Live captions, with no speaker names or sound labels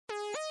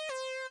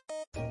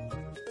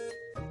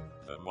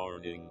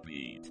Morning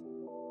Beat,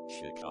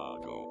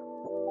 Chicago.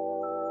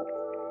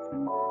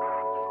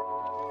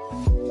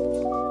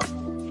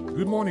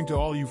 Good morning to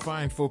all you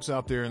fine folks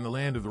out there in the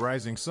land of the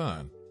rising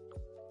sun.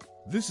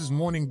 This is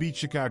Morning Beat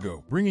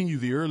Chicago, bringing you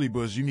the early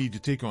buzz you need to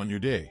take on your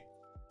day.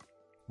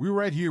 We're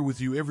right here with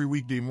you every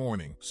weekday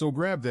morning, so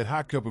grab that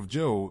hot cup of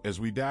joe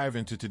as we dive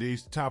into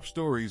today's top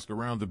stories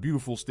around the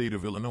beautiful state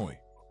of Illinois.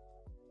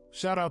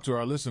 Shout out to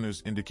our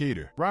listeners in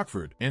Decatur,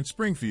 Rockford, and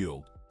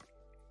Springfield.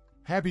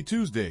 Happy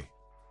Tuesday.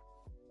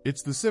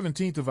 It's the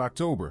 17th of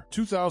October,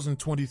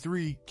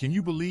 2023. Can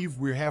you believe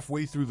we're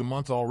halfway through the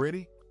month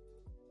already?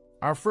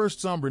 Our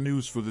first somber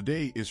news for the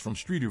day is from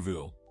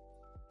Streeterville.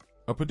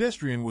 A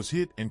pedestrian was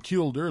hit and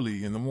killed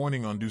early in the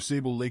morning on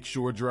DuSable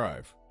Lakeshore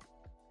Drive.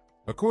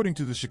 According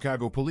to the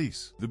Chicago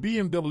police, the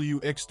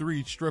BMW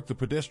X3 struck the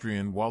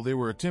pedestrian while they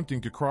were attempting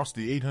to cross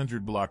the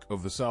 800 block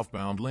of the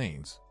southbound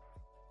lanes.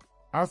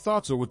 Our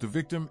thoughts are with the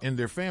victim and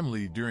their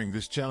family during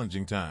this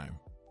challenging time.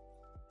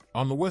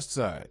 On the west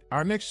side,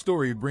 our next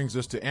story brings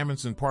us to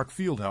Amundsen Park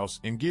Fieldhouse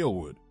in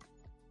Galewood.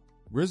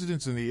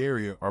 Residents in the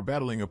area are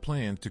battling a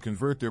plan to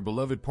convert their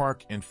beloved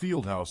park and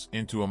fieldhouse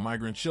into a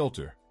migrant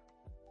shelter.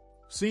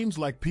 Seems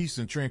like peace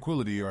and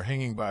tranquility are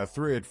hanging by a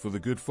thread for the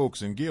good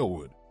folks in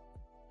Galewood.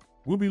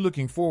 We'll be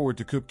looking forward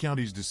to Cook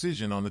County's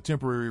decision on the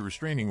temporary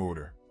restraining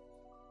order.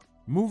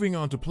 Moving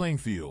on to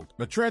Plainfield,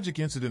 a tragic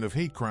incident of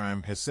hate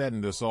crime has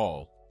saddened us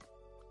all.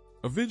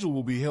 A vigil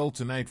will be held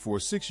tonight for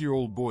a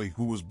 6-year-old boy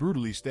who was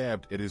brutally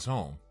stabbed at his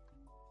home.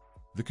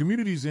 The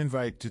community's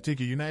invite to take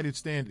a united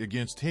stand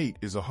against hate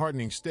is a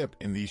heartening step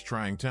in these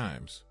trying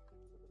times.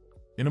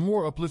 In a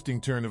more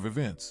uplifting turn of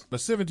events, a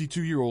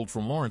 72-year-old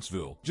from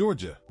Lawrenceville,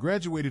 Georgia,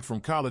 graduated from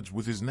college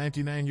with his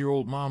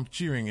 99-year-old mom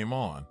cheering him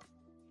on.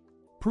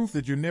 Proof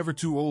that you're never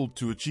too old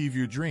to achieve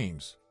your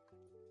dreams.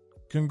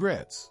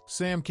 Congrats,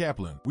 Sam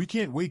Kaplan. We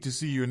can't wait to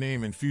see your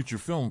name in future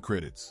film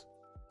credits.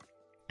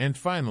 And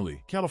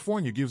finally,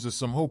 California gives us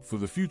some hope for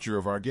the future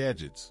of our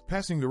gadgets,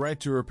 passing the Right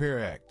to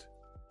Repair Act.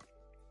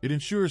 It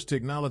ensures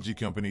technology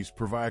companies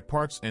provide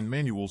parts and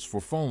manuals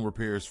for phone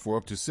repairs for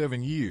up to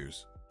 7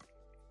 years.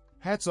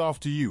 Hats off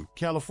to you,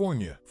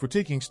 California, for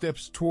taking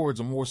steps towards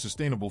a more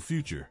sustainable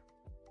future.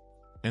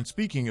 And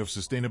speaking of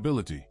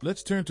sustainability,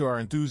 let's turn to our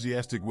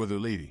enthusiastic weather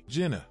lady,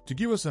 Jenna, to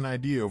give us an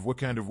idea of what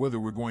kind of weather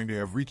we're going to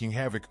have wreaking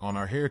havoc on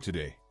our hair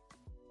today.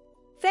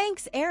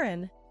 Thanks,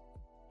 Aaron.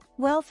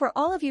 Well, for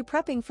all of you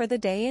prepping for the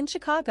day in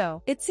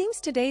Chicago, it seems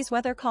today's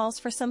weather calls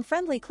for some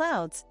friendly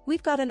clouds.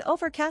 We've got an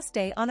overcast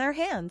day on our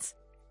hands.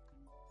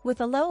 With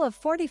a low of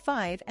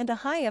 45 and a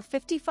high of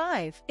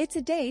 55, it's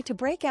a day to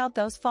break out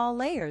those fall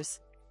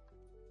layers.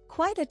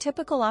 Quite a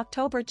typical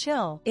October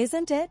chill,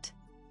 isn't it?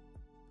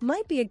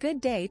 Might be a good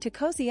day to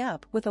cozy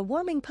up with a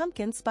warming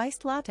pumpkin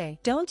spiced latte,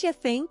 don't you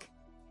think?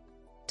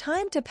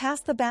 Time to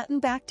pass the baton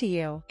back to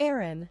you,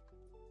 Aaron.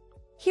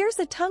 Here's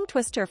a tongue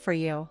twister for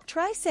you.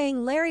 Try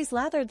saying Larry's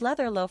lathered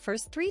leather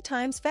loafers 3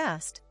 times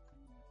fast.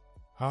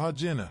 Haha,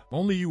 Jenna,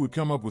 only you would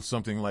come up with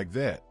something like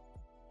that.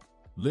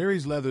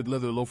 Larry's lathered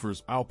leather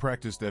loafers, I'll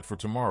practice that for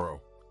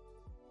tomorrow.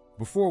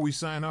 Before we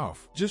sign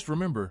off, just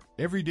remember,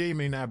 every day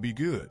may not be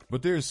good,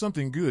 but there is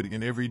something good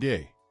in every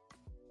day.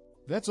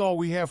 That's all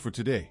we have for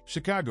today,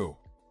 Chicago.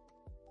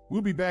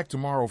 We'll be back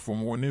tomorrow for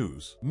more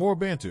news, more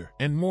banter,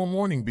 and more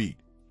Morning Beat.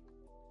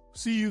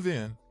 See you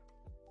then.